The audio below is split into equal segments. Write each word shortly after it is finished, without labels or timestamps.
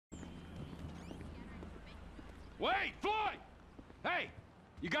Wait, Floyd! Hey,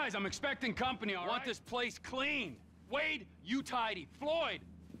 you guys, I'm expecting company, all right? I want this place clean. Wade, you tidy. Floyd,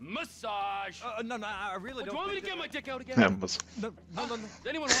 massage. No, I really don't. Do you want me to get my dick out again? Yeah, but... No. Does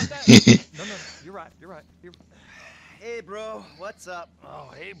anyone want that? No. You're right. Hey, bro, what's up?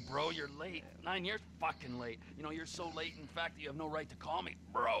 Oh, hey, bro, you're late. 9 years fucking late. You know, you're so late, in fact, that you have no right to call me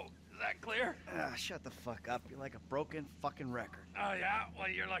bro. Is that clear? Shut the fuck up. You're like a broken fucking record. Oh, yeah? Well,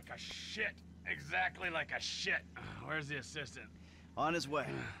 you're like a shit. Exactly like a shit. Where's the assistant? On his way.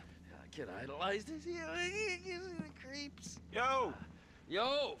 Kid idolized this. He gives me the creeps. Yo,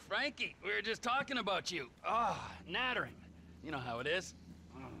 Frankie, we were just talking about you. Nattering. You know how it is.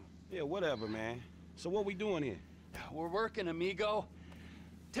 Yeah, whatever, man. So what we doing here? We're working, amigo.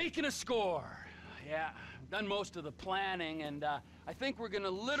 Taking a score. Yeah, done most of the planning, and I think we're gonna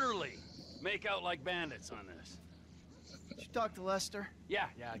literally make out like bandits on this. Did you talk to Lester? Yeah,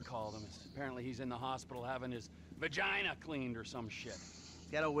 I called him. Apparently he's in the hospital having his vagina cleaned or some shit.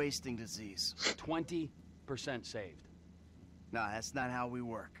 He's got a wasting disease. 20% saved. No, that's not how we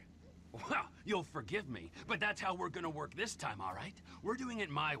work. Well, you'll forgive me, but that's how we're gonna work this time, all right? We're doing it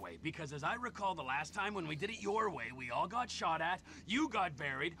my way, because as I recall the last time when we did it your way, we all got shot at, you got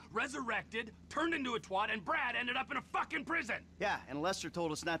buried, resurrected, turned into a twat, and Brad ended up in a fucking prison! Yeah, and Lester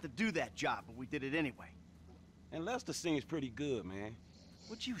told us not to do that job, but we did it anyway. And Lester seems pretty good, man.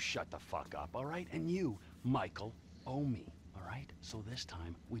 Would you shut the fuck up, all right? And you, Michael, owe me, all right? So this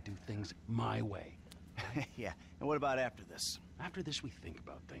time, we do things my way. Yeah, and what about after this? After this, we think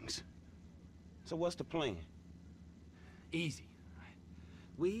about things. So what's the plan? Easy.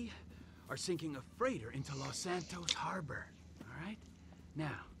 We are sinking a freighter into Los Santos harbor, all right?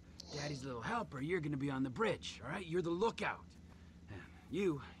 Now, Daddy's little helper, you're gonna be on the bridge, all right? You're the lookout. And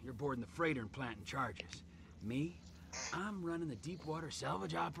you're boarding the freighter and planting charges. Me, I'm running the deep water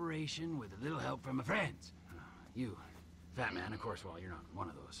salvage operation with a little help from my friends. You, fat man, of course, well, you're not one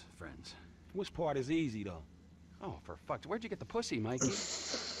of those friends. Which part is easy, though? Oh, for fuck's... Where'd you get the pussy, Mikey?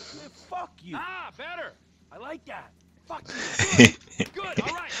 Man, fuck you. Better! I like that. Fuck you. Good.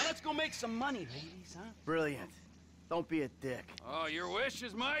 All right, now let's go make some money, ladies, huh? Brilliant. Don't be a dick. Oh, your wish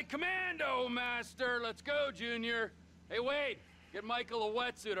is my commando, master. Let's go, Junior. Hey, Wade, get Michael a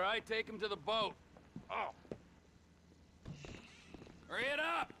wetsuit, all right? Take him to the boat. Oh. Hurry it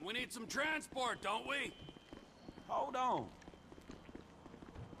up. We need some transport, don't we? Hold on.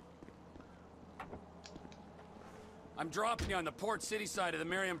 I'm dropping you on the Port City side of the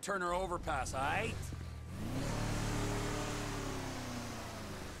Miriam Turner overpass, all right?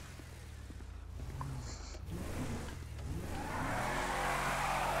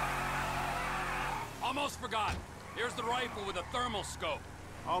 Almost forgot. Here's the rifle with a thermal scope.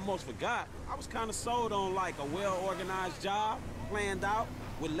 Almost forgot. I was kind of sold on, like, a well-organized job, planned out,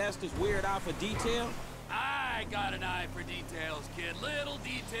 with Lester's weird eye for detail. I got an eye for details, kid. Little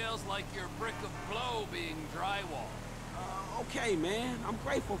details like your brick of blow being drywall. Okay, man. I'm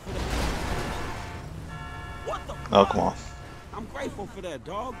grateful for that. What the fuck? Oh, come on. I'm grateful for that,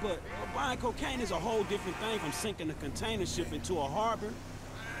 dog, but buying cocaine is a whole different thing from sinking a container ship into a harbor.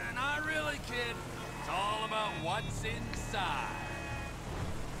 Not really, kid. It's all about what's inside.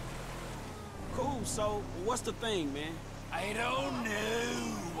 Cool, so what's the thing, man? I don't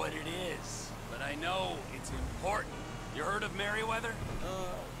know what it is, but I know it's important. You heard of Merryweather?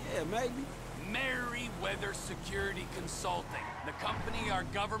 Yeah, maybe. Merryweather Security Consulting, the company our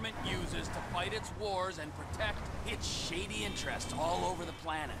government uses to fight its wars and protect its shady interests all over the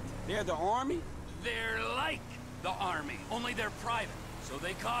planet. They're the army? They're like the army, only they're private, so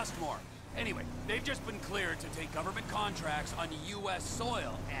they cost more. Anyway, they've just been cleared to take government contracts on U.S.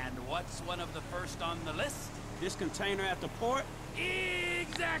 soil, and what's one of the first on the list? This container at the port?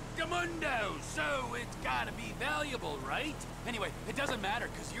 Exactamundo! So it's gotta be valuable, right? Anyway, it doesn't matter,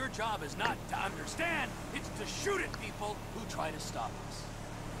 because your job is not to understand, it's to shoot at people who try to stop us.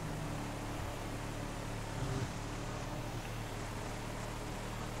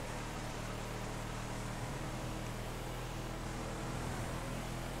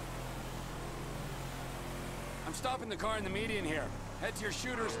 I'm stopping the car in the median here. Head to your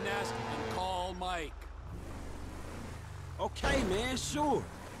shooter's nest and call Mike. Okay, man, sure.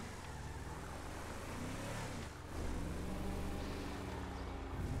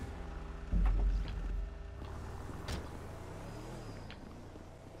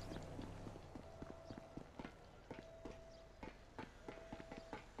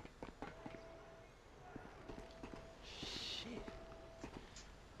 Shit.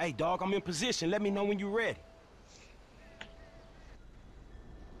 Hey, dog, I'm in position. Let me know when you're ready.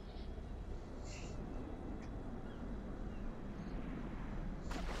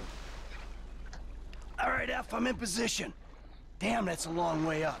 F, I'm in position. Damn, that's a long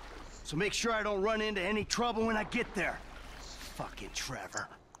way up. So make sure I don't run into any trouble when I get there. Fucking Trevor.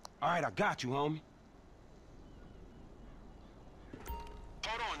 All right, I got you, homie.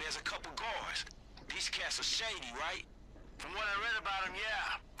 Hold on, there's a couple guards. These cats are shady, right? From what I read about them,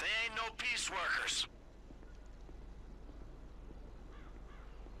 yeah. They ain't no peace workers.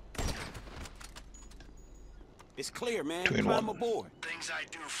 It's clear, man. Twin Climb one. aboard. Things I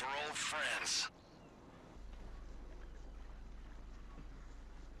do for old friends.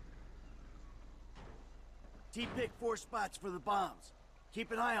 T-pick 4 spots for the bombs.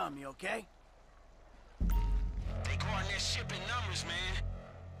 Keep an eye on me, okay? They guarding their ship in numbers, man.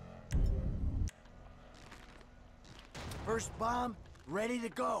 First bomb, ready to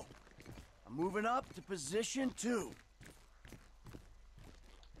go. I'm moving up to position 2.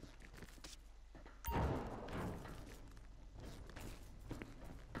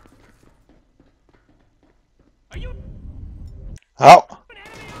 Oh,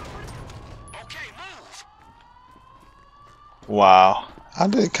 Okay, move. wow. How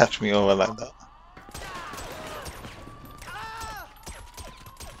did it catch me over like that?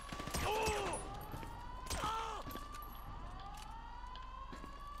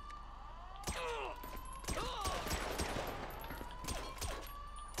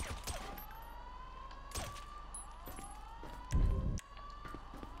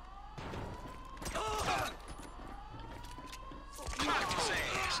 Clock his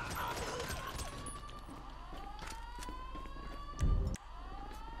ass.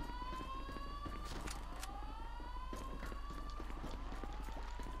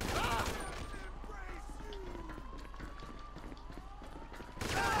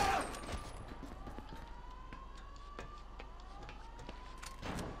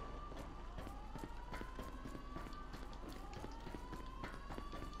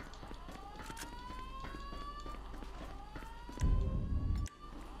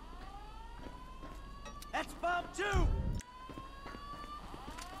 That's bomb 2!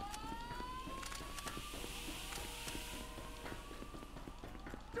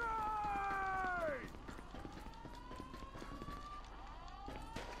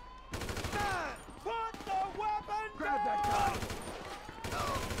 Put the weapon Grab that gun!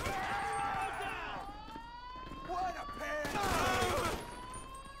 What a pain!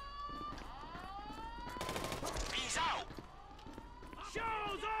 He's out.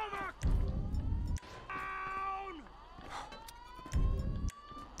 Show's over! Down!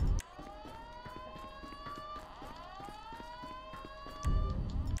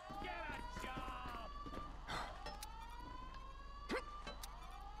 Get a job!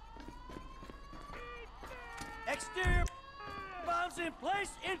 Exterior bombs in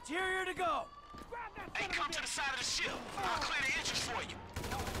place, interior to go. Hey, come to the side of the ship. I'll clear the entrance for you.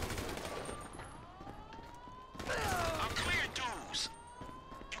 I'm clear, dudes.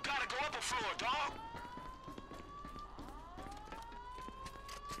 You gotta go up a floor, dog.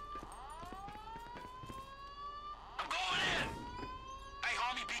 I'm going in. Hey,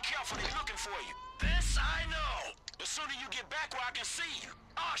 homie, be careful. They're looking for you. This I know. The sooner you get back where I can see you.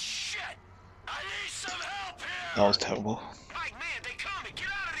 Oh, shit. I need some help here. That was terrible. Mike, man, they coming. Get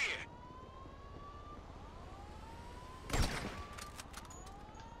out of there.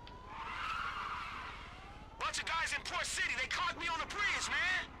 Bunch of guys in Port City. They caught me on the bridge,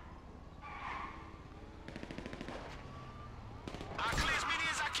 man. I'll clear as many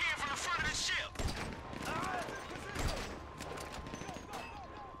as I can from the front of the ship.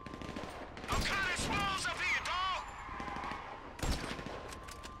 I'm kind of exposed up here, dog.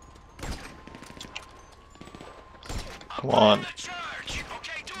 Come on. The charge.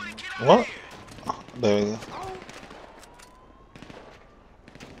 Okay, do it and get out What? of here. Oh, there we go.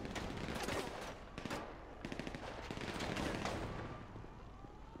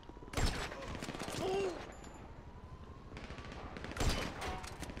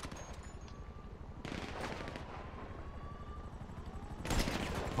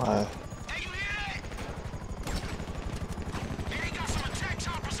 Why? Hey, you hear that? Hey, they got some attack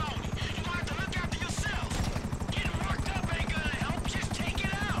choppers on you. You gonna have to look after yourself. Getting worked up ain't gonna help. Just take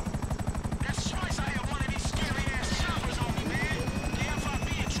it out. That's twice I had one of these scary ass choppers on me, man. The FIB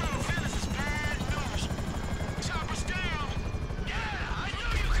and Trevor Philips is bad news. Choppers down. Yeah, I knew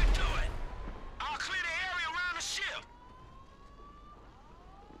you could do it. I'll clear the area around the ship.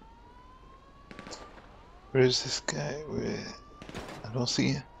 Where is this guy? Where? I don't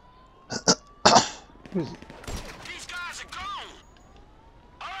see him. Where is he? These guys are gone.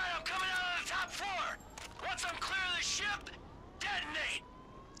 All right, I'm coming out on the top floor. Once I'm clear of the ship, detonate.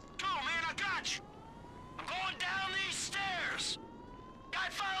 Go, man, I got you. I'm going down these stairs. Guy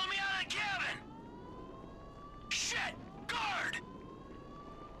follow me out of the cabin.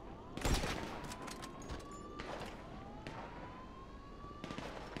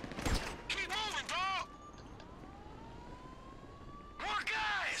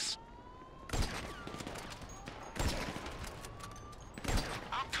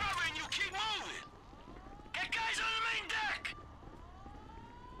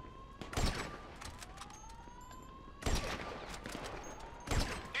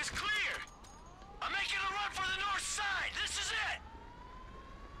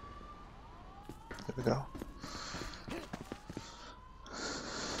 There we go.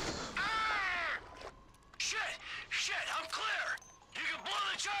 Shit, I'm clear. You can blow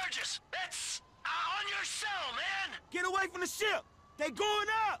the charges. That's on your cell, man. Get away from the ship! They going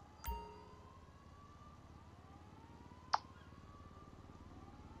up!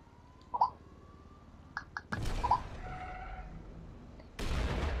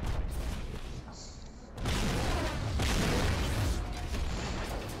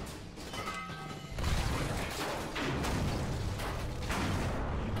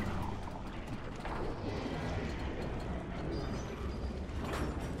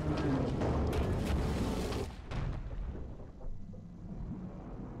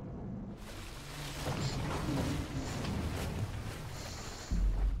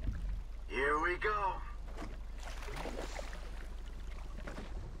 Here we go.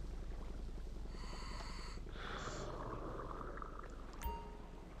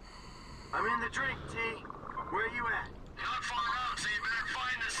 I'm in the drink, T. Where you at? Not far out, so you better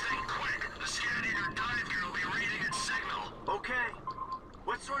find this thing quick. The scan-eater dive gear will be reading its signal. Okay.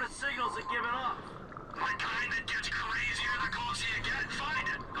 What sort of signals it giving off? The kind that gets crazier the closer you get, find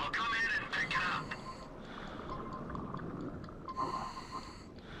it. I'll come in and pick it up.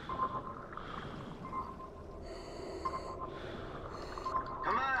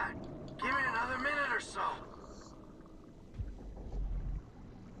 Come on. Give me another minute or so.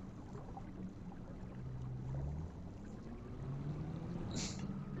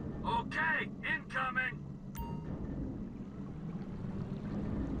 Okay, incoming.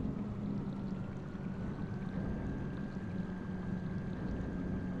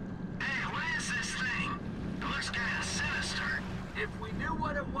 Hey, what is this thing? It looks kinda sinister. If we knew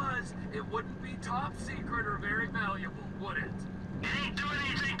what it was, it wouldn't be top secret or very valuable, would it? It ain't doing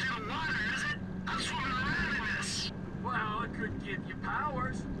anything to the water, is it? I'm swimming around in this. Well, it could give you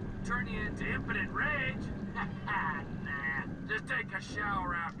powers. Turn you into impotent rage. Nah. Just take a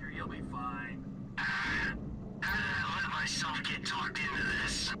shower after, you'll be fine. How did I let myself get talked into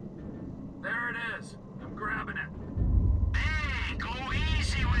this? There it is. I'm grabbing it. Hey, go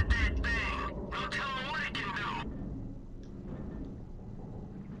easy with that thing. No telling what it can do.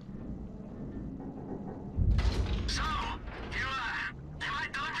 So, am I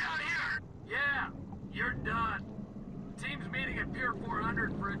done down here? Yeah, you're done. Team's meeting at Pier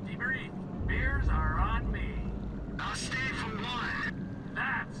 400 for a debrief. Beers are on me. I'll stay for one.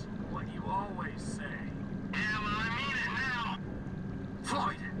 That's what you always say. Yeah, well, I mean it now.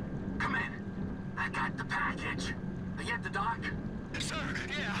 Floyd, come in. I got the package. Are you at the dock? Sir,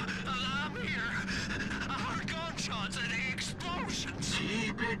 yeah, I'm here. I heard gunshots and explosions.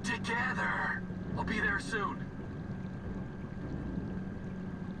 Keep it together. I'll be there soon.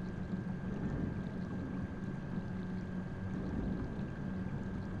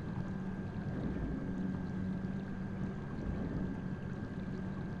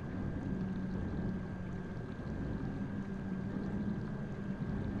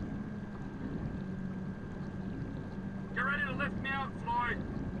 Get ready to lift me out, Floyd.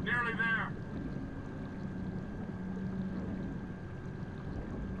 Nearly there.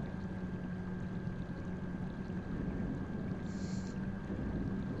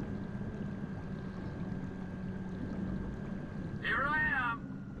 Here I am.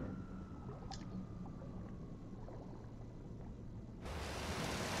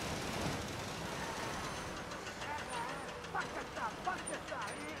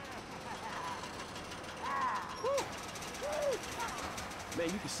 Man,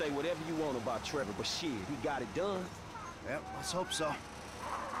 you can say whatever you want about Trevor, but shit, he got it done. Yep, let's hope so.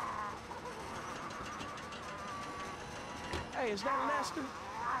 Hey, is that Lester?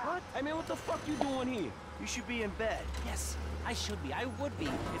 What? Hey, man, what the fuck you doing here? You should be in bed. Yes, I should be. I would be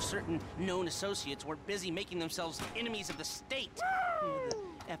if certain known associates weren't busy making themselves enemies of the state.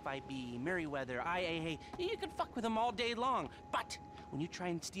 The FIB, Merryweather, IAA, you can fuck with them all day long. But when you try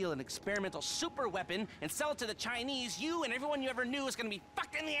and steal an experimental super weapon and sell it to the Chinese, you and everyone you ever knew is gonna be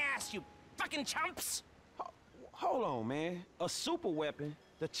fucked in the ass, you fucking chumps! Hold on, man. A super weapon?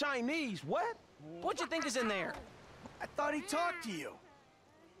 The Chinese, what? What you think is in there? I thought he talked to you.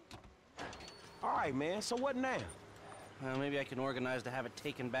 All right, man, so what now? Well, maybe I can organize to have it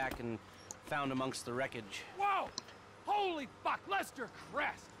taken back and found amongst the wreckage. Whoa! Holy fuck, Lester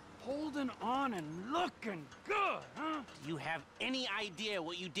Crest! Holding on and looking good, huh? Do you have any idea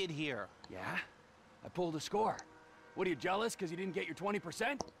what you did here? Yeah? I pulled a score. What, are you jealous because you didn't get your 20%?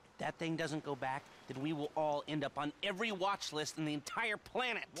 If that thing doesn't go back, then we will all end up on every watch list in the entire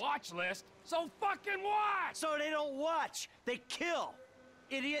planet. Watch list? So fucking what? So they don't watch, they kill.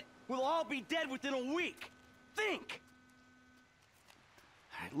 Idiot, we'll all be dead within a week. Think!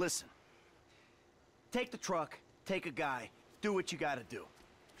 All right, listen. Take the truck, take a guy, do what you gotta do.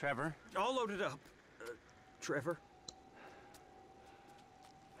 Trevor? All loaded up. Trevor?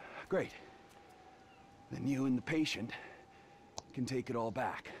 Great. Then you and the patient can take it all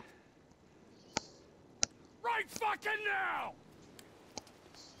back. Right fucking now!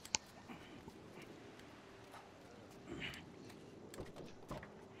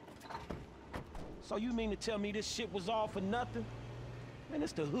 So you mean to tell me this shit was all for nothing? Man,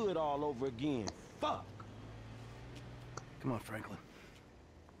 it's the hood all over again. Fuck. Come on, Franklin.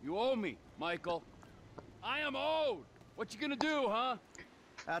 You owe me, Michael. I am owed. What you gonna do, huh?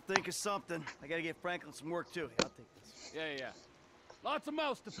 I'll think of something. I gotta get Franklin some work, too. I'll take this. Yeah. Lots of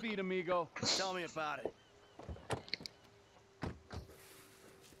mouths to feed, amigo. Tell me about it.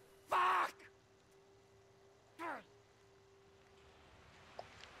 Fuck!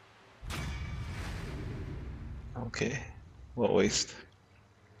 Okay, what a waste.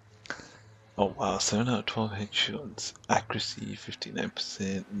 Oh wow, 7 out of 12 headshots, accuracy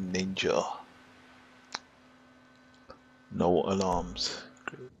 59%, ninja. No alarms.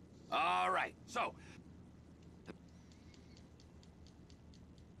 Great. All right, so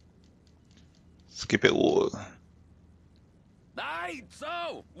Skip it all.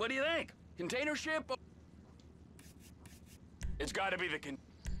 So, what do you think? Container ship? It's gotta be the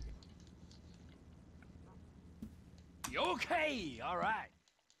Okay, all right.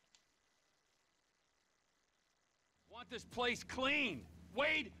 Want this place clean.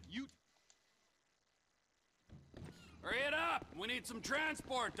 Wade, you... Hurry it up. We need some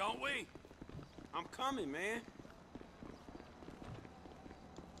transport, don't we? I'm coming, man.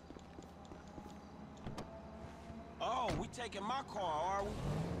 Oh, we taking my car, are we?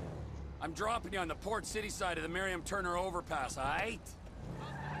 I'm dropping you on the Port City side of the Miriam Turner overpass, aight?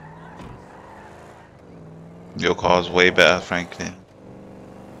 Your car's way better, Franklin.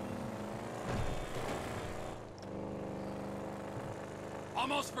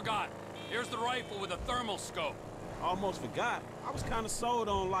 Almost forgot. Here's the rifle with a thermal scope. Almost forgot. I was kind of sold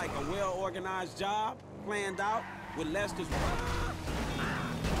on like a well-organized job, planned out, with Lester's...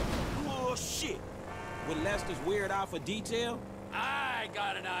 Oh, shit! With Lester's weird eye for detail. I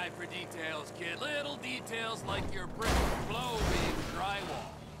got an eye for details, kid. Little details like your brick flow being drywall.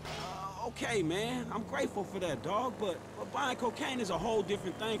 Okay, man. I'm grateful for that, dog, but buying cocaine is a whole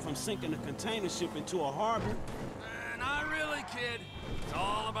different thing from sinking a container ship into a harbor. Not really, kid. It's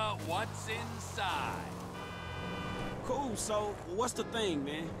all about what's inside. Cool, so what's the thing,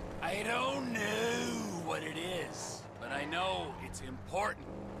 man? I don't know what it is, but I know it's important.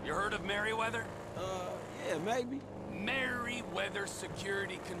 You heard of Merryweather? Yeah, maybe. Merryweather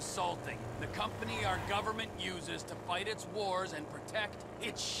Security Consulting, the company our government uses to fight its wars and protect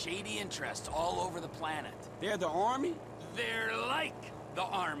its shady interests all over the planet. They're the army? They're like the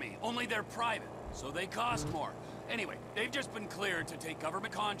army, only they're private, so they cost more. Anyway, they've just been cleared to take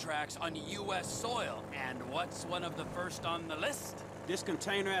government contracts on U.S. soil. And what's one of the first on the list? This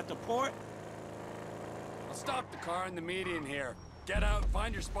container at the port? I'll stop the car in the median here. Get out,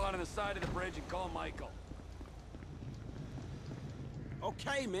 find your spot on the side of the bridge, and call Michael.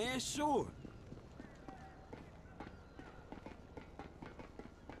 Okay, man, sure.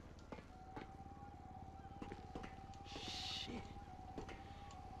 Shit.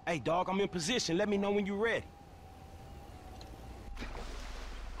 Hey, dog, I'm in position. Let me know when you're ready.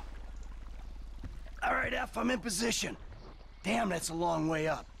 All right, F, I'm in position. Damn, that's a long way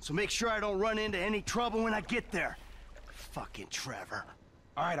up. So make sure I don't run into any trouble when I get there. Fucking Trevor.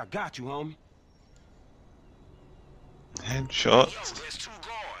 All right, I got you, homie. Headshot. Yo, there's two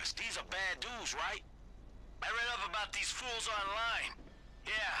guards. These are bad dudes, right? I read up about these fools online.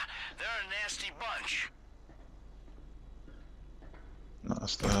 Yeah, they're a nasty bunch.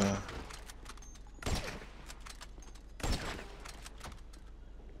 That's the...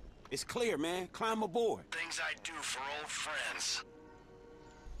 It's clear, man. Climb aboard. Things I do for old friends.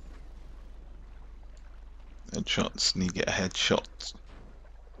 Headshots, need to get headshots.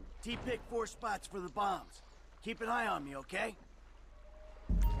 T-pick 4 spots for the bombs. Keep an eye on me, okay?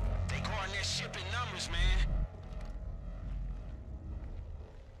 They guarding their ship in numbers, man.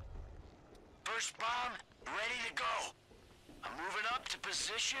 First bomb, ready to go. I'm moving up to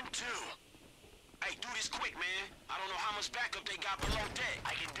position 2. Hey, do this quick, man. I don't know how much backup they got below deck.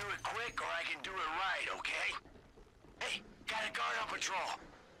 I can do it quick or I can do it right, okay? Hey, got a guard on patrol.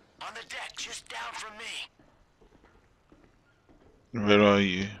 On the deck, just down from me. Where are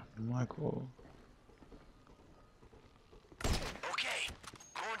you, Michael? Okay,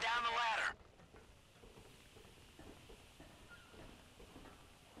 going down the ladder.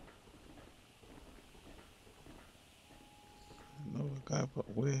 No guy, but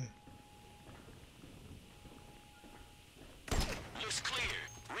where?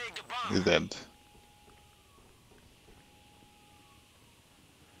 He's dead.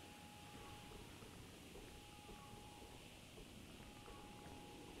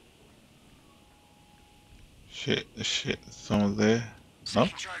 Shit, someone's there. No?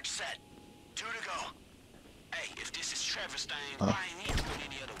 Second charge set. 2 to go. Hey, if this is Trevor's thing, why ain't he doing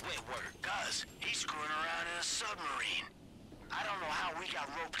any of the wet work? Cuz he's screwing around in a submarine. I don't know how we got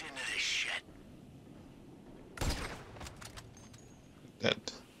roped into this shit.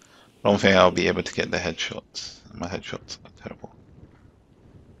 Dead. I don't think I'll be able to get the headshots. My headshots are terrible.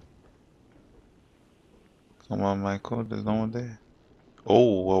 Come on, Michael, there's no one there.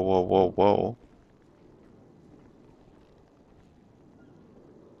 Oh, whoa.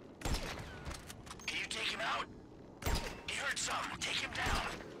 Can you take him out? He heard something. Take him down.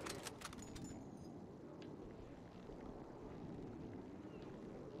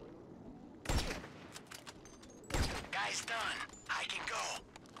 Guy's done. I can go.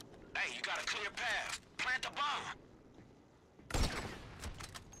 Hey, you got a clear path. Plant the bomb.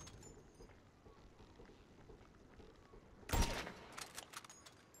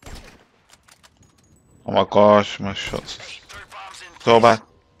 Oh my gosh, my shots Hey, third bomb's in so place. bad.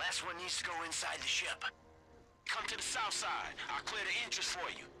 Last one needs to go inside the ship. Come to the south side. I'll clear the entrance for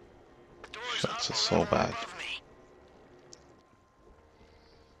you. Doors Shots up are so around bad. above me.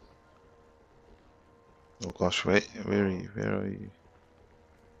 Oh gosh, wait, where are you?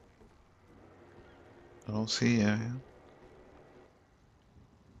 I don't see you.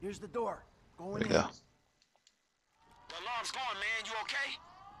 Here's the door. There Going we in. go. The alarm's gone, man. You okay?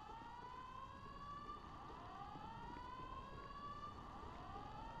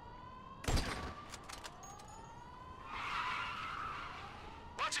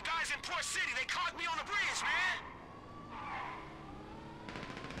 Bunch of guys in Port City. They caught me on the bridge, man.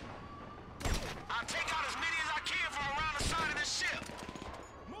 I'll take out as many as I can from around the side of this ship.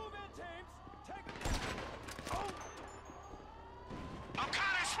 Move in, teams! Take him down! I'm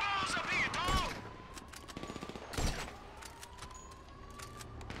kind of exposed up here, dog.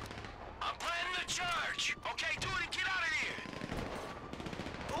 I'm planning the charge. Okay, do it and get out of here.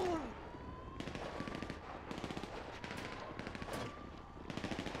 Oh!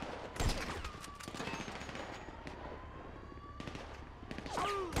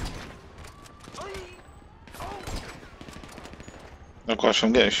 Oh gosh,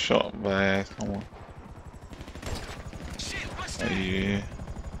 I'm getting shot by someone. Shit, what's Are that? you?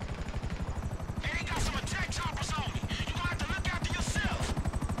 Hey, they got some attack choppers on me. You gonna have to look after yourself.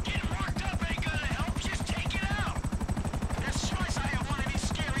 Getting worked up ain't gonna help. Just take it out. That's twice I had one of these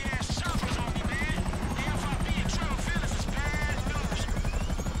scary ass choppers on me, man. The FIB and Trevor Philips is bad news.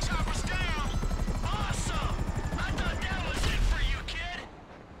 Choppers down. Awesome. I thought that was it for you, kid.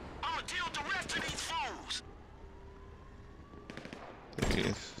 I'ma deal with the rest of these fools. There he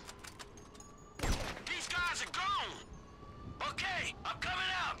is. These guys are gone. Okay, I'm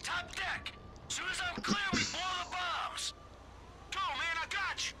coming out. Top deck. Soon as I'm clear, we blow the bombs. Go, man, I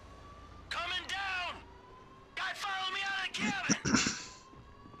got you. Coming down. Guy follow me out of the cabin.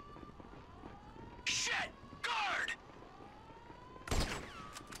 Shit, guard.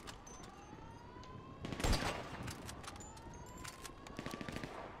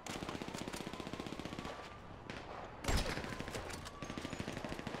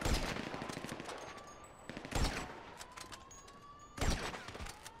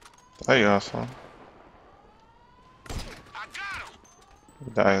 There you are, son. I got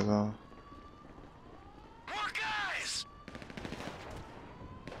him. Die as well. More guys.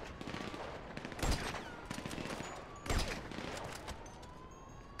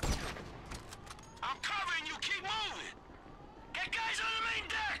 I'm covering you. Keep moving. Get guys on the main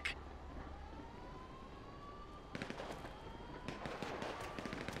deck.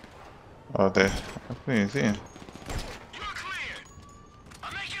 Oh, there. I couldn't see him. You're clear.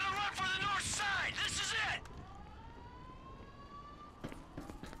 I'm making a run for the north side. This is it.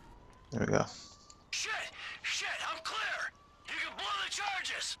 There we go. Shit, I'm clear. You can blow the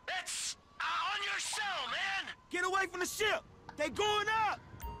charges. That's on your cell, man. Get away from the ship! They going up!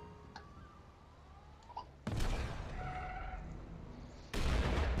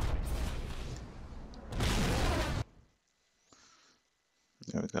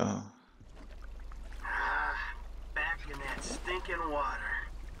 There we go. Back in that stinking water.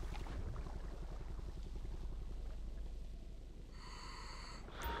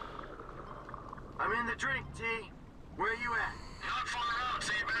 I'm in the drink, T. Where you at? Not far out,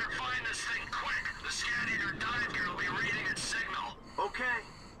 so you better find this thing quick. The scan eater dive gear will be reading its signal. Okay.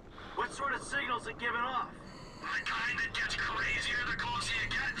 What sort of signals it giving off? The kind that gets crazier the closer you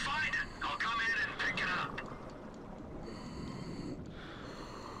get. Find it. I'll come in and pick it up.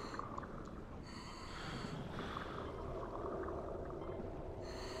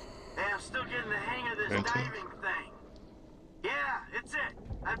 still getting the hang of this Okay. diving thing. Yeah, it's it.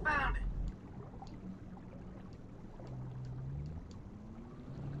 I found it.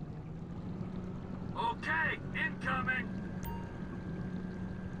 Okay, incoming.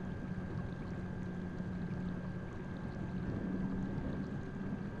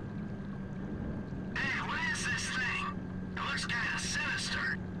 Hey, what is this thing? It looks kinda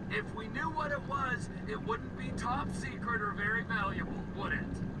sinister. If we knew what it was, it wouldn't be top secret or very valuable, would it?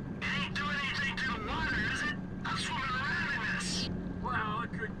 It ain't doing anything to the water, is it? I'm swimming around in this. Well,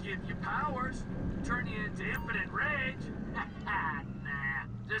 it could give you powers, turn you into infinite rage. Nah,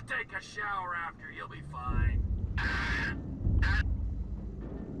 just take a shower after, you'll be fine.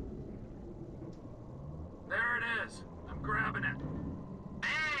 There it is. I'm grabbing it.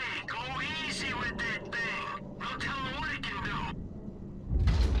 Hey, go easy with that thing. We'll tell them what it can do.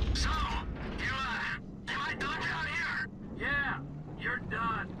 So, you might done down here? Yeah, you're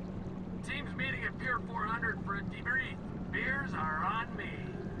done. Team's meeting at Pier 400 for a debrief. Beers are on me.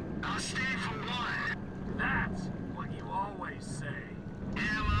 I'll stay for one. That's what you always say.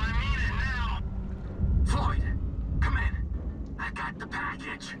 Yeah, well, I mean it now. Floyd, come in. I got the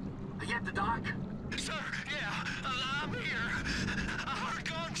package. Are you at the dock? Sir, yeah, I'm here. I heard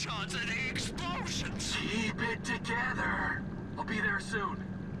gunshots and explosions. Keep it together. I'll be there soon.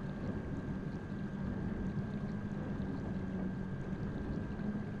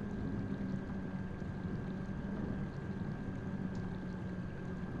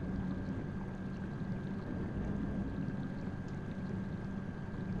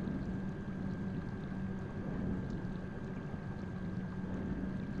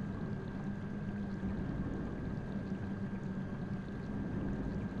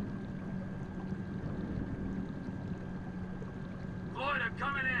 Floyd, I'm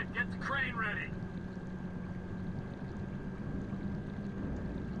coming in. Get the crane ready.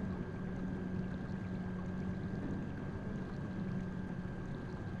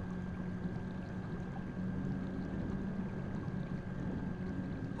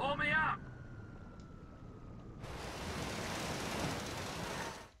 Pull me up.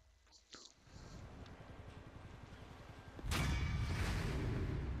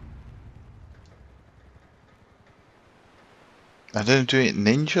 I didn't do it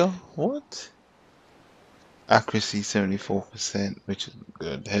ninja? What? Accuracy 74%, which is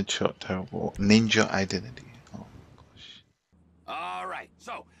good. Headshot terrible. Ninja identity. Oh gosh. All right,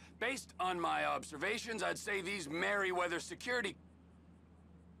 so, based on my observations, I'd say these Merryweather security...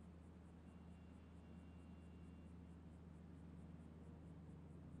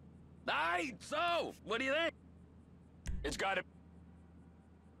 Aye, so, what do you think? It's gotta...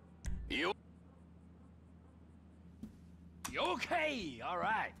 You... Okay, all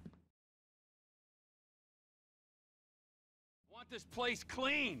right. Want this place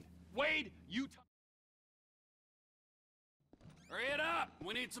cleaned. Wade, you... Hurry it up!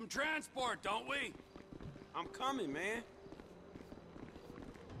 We need some transport, don't we? I'm coming, man.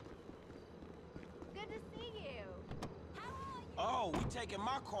 Good to see you. Oh, we taking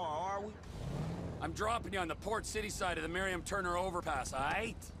my car, are we? I'm dropping you on the Port City side of the Miriam Turner overpass,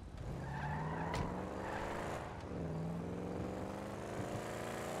 aight?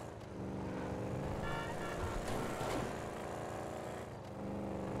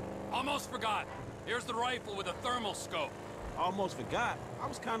 Almost forgot. Here's the rifle with a thermal scope. Almost forgot. I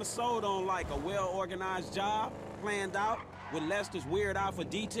was kind of sold on like a well-organized job, planned out, with Lester's weird eye for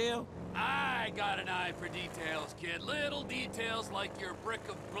detail. I got an eye for details, kid. Little details like your brick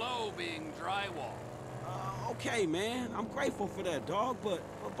of blow being drywall. Okay, man. I'm grateful for that, dog, but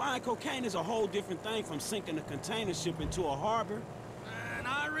buying cocaine is a whole different thing from sinking a container ship into a harbor.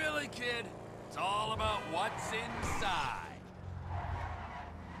 Not really, kid. It's all about what's inside.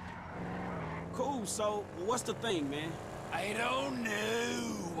 Cool, so what's the thing, man? I don't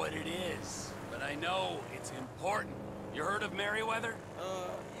know what it is, but I know it's important. You heard of Merryweather?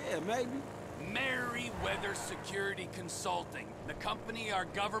 Yeah, maybe. Merryweather Security Consulting, the company our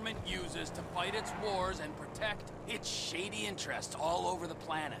government uses to fight its wars and protect its shady interests all over the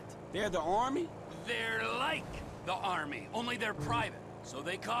planet. They're the army? They're like the army, only they're private, so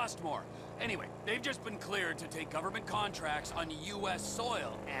they cost more. Anyway, they've just been cleared to take government contracts on U.S.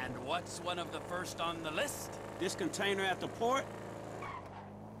 soil, and what's one of the first on the list? This container at the port?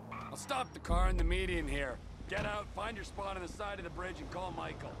 I'll stop the car in the median here. Get out, find your spot on the side of the bridge, and call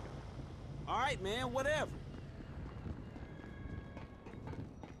Michael. All right, man, whatever.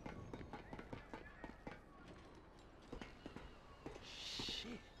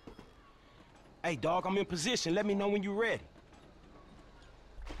 Shit. Hey, dog, I'm in position. Let me know when you're ready.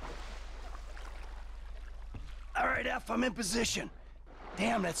 All right, F, I'm in position.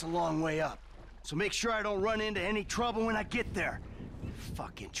 Damn, that's a long way up. So make sure I don't run into any trouble when I get there.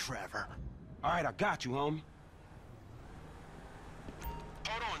 Fucking Trevor. All right, I got you, homie.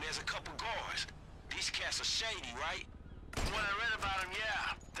 Hold on, there's a couple guards. These cats are shady, right? From what I read about them,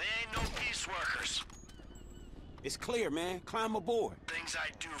 yeah. They ain't no peace workers. It's clear, man. Climb aboard. Things I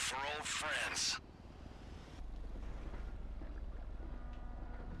do for old friends.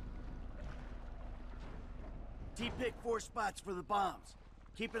 T-pick 4 spots for the bombs.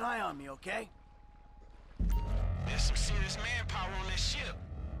 Keep an eye on me, okay? There's some serious manpower on this ship.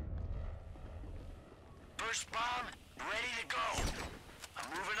 First bomb, ready to go. I'm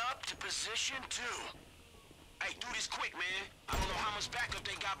moving up to position 2. Hey, do this quick, man. I don't know how much backup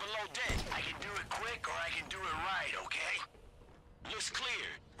they got below deck. I can do it quick or I can do it right, okay? Looks clear.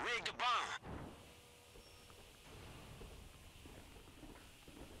 Rig the bomb.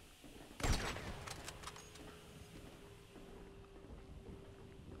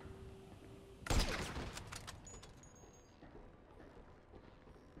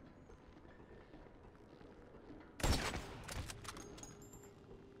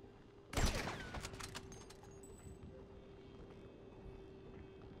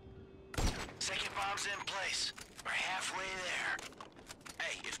 Second bomb's in place. We're halfway there.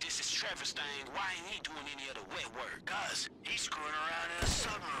 Hey, if this is Trevor's thing, why ain't he doing any of the wet work? Cuz he's screwing around in a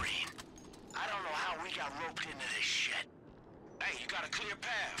submarine. I don't know how we got roped into this shit. Hey, you got a clear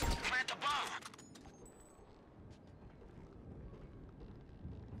path. Plant the bomb.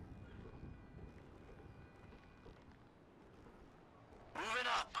 Moving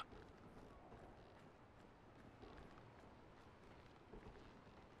up.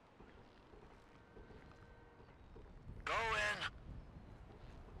 Go in.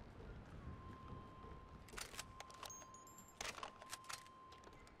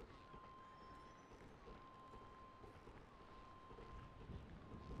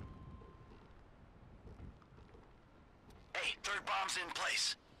 Hey, third bomb's in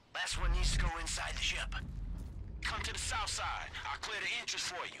place. Last one needs to go inside the ship. Come to the south side. I'll clear the entrance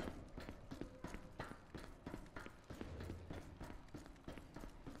for you.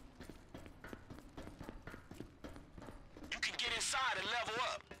 You can get inside and level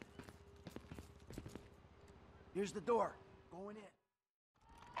up. Here's the door. Going in.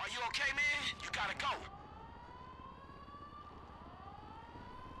 Are you okay, man? You gotta go.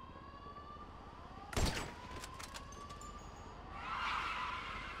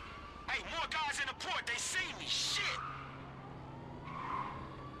 Hey, more guys in the port. They see me. Shit.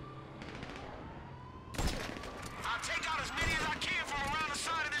 I'll take out as many as I can from around the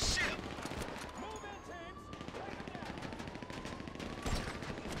side of the ship. Move in, teams!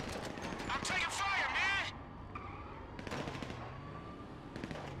 I'm taking fire, man.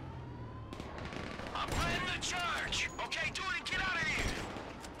 I'm planting the charge. Okay, do it and get out of here.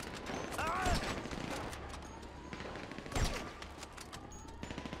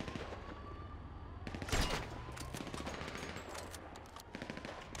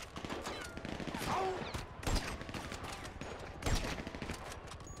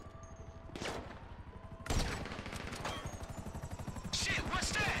 Shit,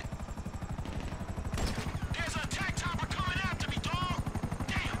 what's that? There's an attack chopper coming after me, dog.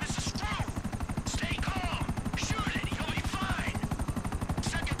 Damn, this is screwed. Stay calm. Shoot it, you'll be fine.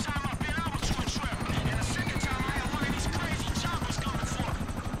 Second time I've been out with you and Trevor, and the second time I had one of these crazy choppers coming for me.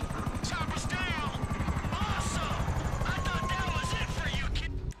 Choppers down. Awesome. I thought that was it for you,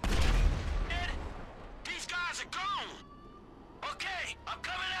 kid. These guys are gone. Okay, I'm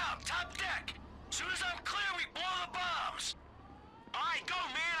coming out. Top deck. Soon as I'm clear, we blow the bombs. All right, go,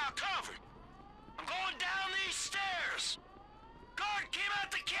 man. I'll cover. I'm going down these stairs. Guard came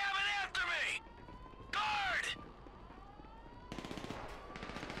out the cabin after me. Guard!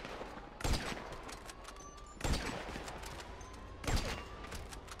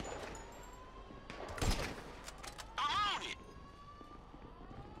 I'm on it.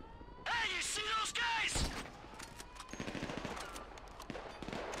 Hey, you see those guys?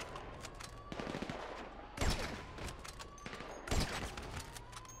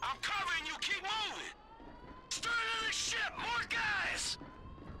 I'm covering you. Keep moving. Stern of the ship. More guys.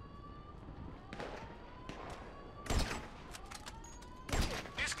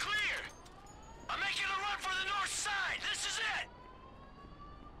 It's clear. I'm making a run for the north side. This is it.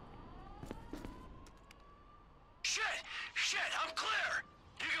 Shit, I'm clear.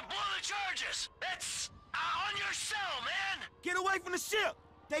 You can blow the charges. It's on your cell, man. Get away from the ship!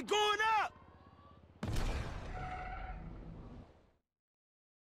 They going up!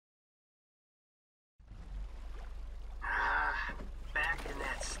 Back in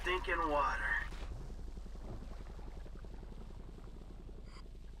that stinking water.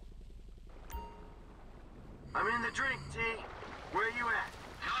 the drink, T. Where you at?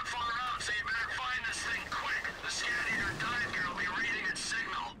 Not far out, so you better find this thing quick. The scat-eater dive gear will be reading its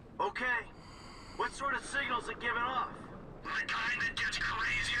signal. Okay. What sort of signal's it giving off? The kind that gets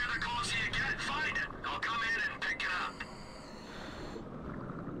crazier the closer you get. Find it. I'll come in and pick it up.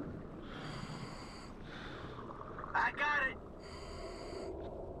 I got it.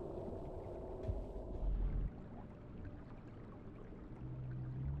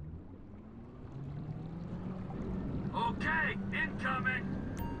 Okay, incoming.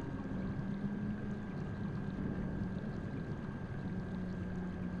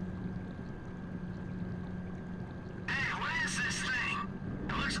 Hey, what is this thing?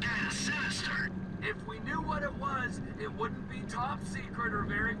 It looks kind of sinister. If we knew what it was, it wouldn't be top secret or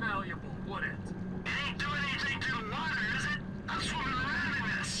very valuable, would it? It ain't doing anything to the water, is it? I'm swimming around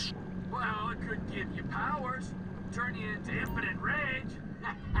in this. Well, it could give you powers, turn you into impotent rage.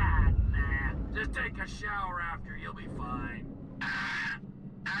 Nah, just take a shower after, you'll be fine. How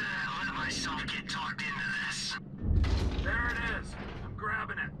did I let myself get talked into this? There it is. I'm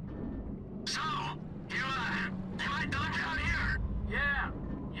grabbing it. So, am I done down here? Yeah,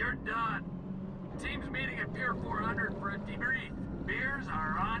 you're done. Team's meeting at Pier 400 for a debrief. Beers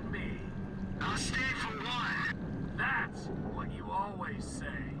are on me. I'll stay for one. That's what you always say.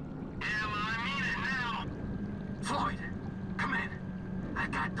 Yeah, well, I mean it now. Floyd, come in. I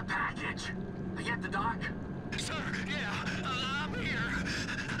got the package. Are you at the dock? Sir, yeah, I'm here.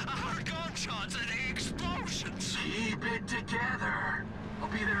 I heard gunshots and explosions. Keep it together. I'll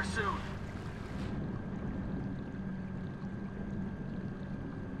be there soon.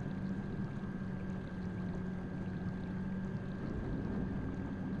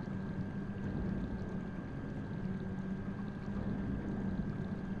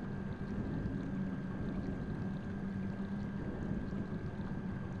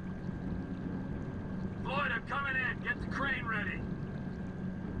 Floyd, I'm coming in. Get the crane ready.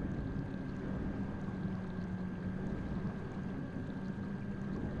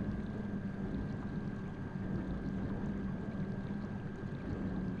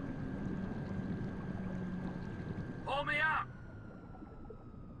 Pull me up.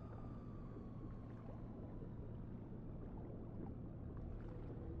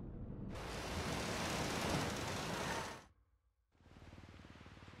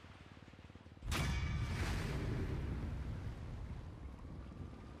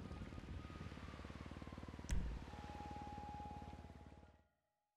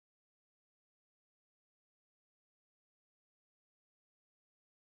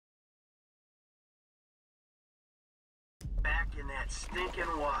 Back in that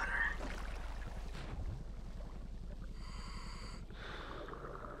stinking water.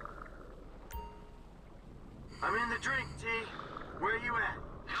 I'm in the drink, T. Where you at?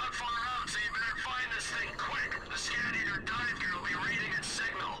 Not far out, so you better find this thing quick. The scat-eater dive gear will be reading its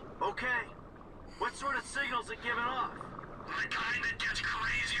signal. Okay. What sort of signal's it giving off? The kind that gets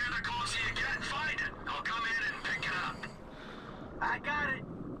crazier the closer you get. Find it. I'll come in and pick it up. I got it.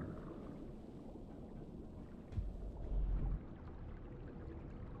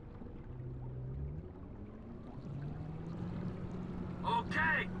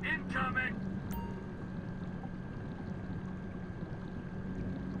 Okay, incoming.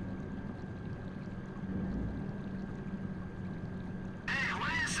 Hey,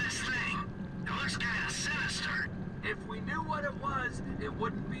 what is this thing? It looks kind of sinister. If we knew what it was, it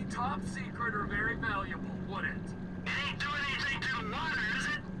wouldn't be top secret or very valuable, would it? It ain't doing anything to the water, is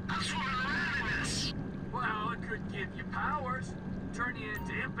it? I'm swimming around in this. Well, it could give you powers, turn you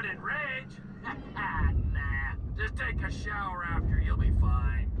into impotent rage. Nah, just take a shower after, you'll be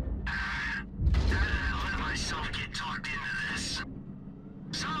fine. How did I let myself get talked into this?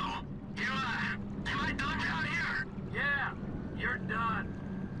 So, am I done down here? Yeah, you're done.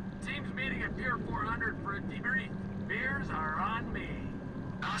 Team's meeting at Pier 400 for a debrief. Beers are on me.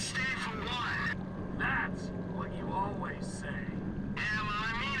 I'll stay for one. That's what you always say. Yeah, well,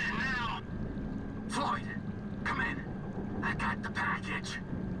 I mean it now. Floyd, come in. I got the package.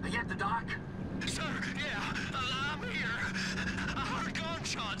 Are you at the dock? Sir, yeah, I'm here. I heard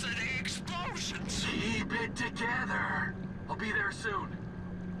gunshots and explosions. Keep it together. I'll be there soon.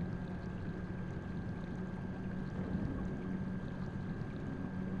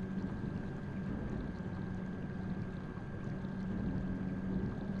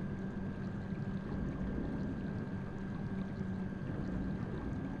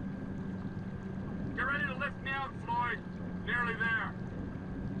 Get ready to lift me out, Floyd. Nearly there.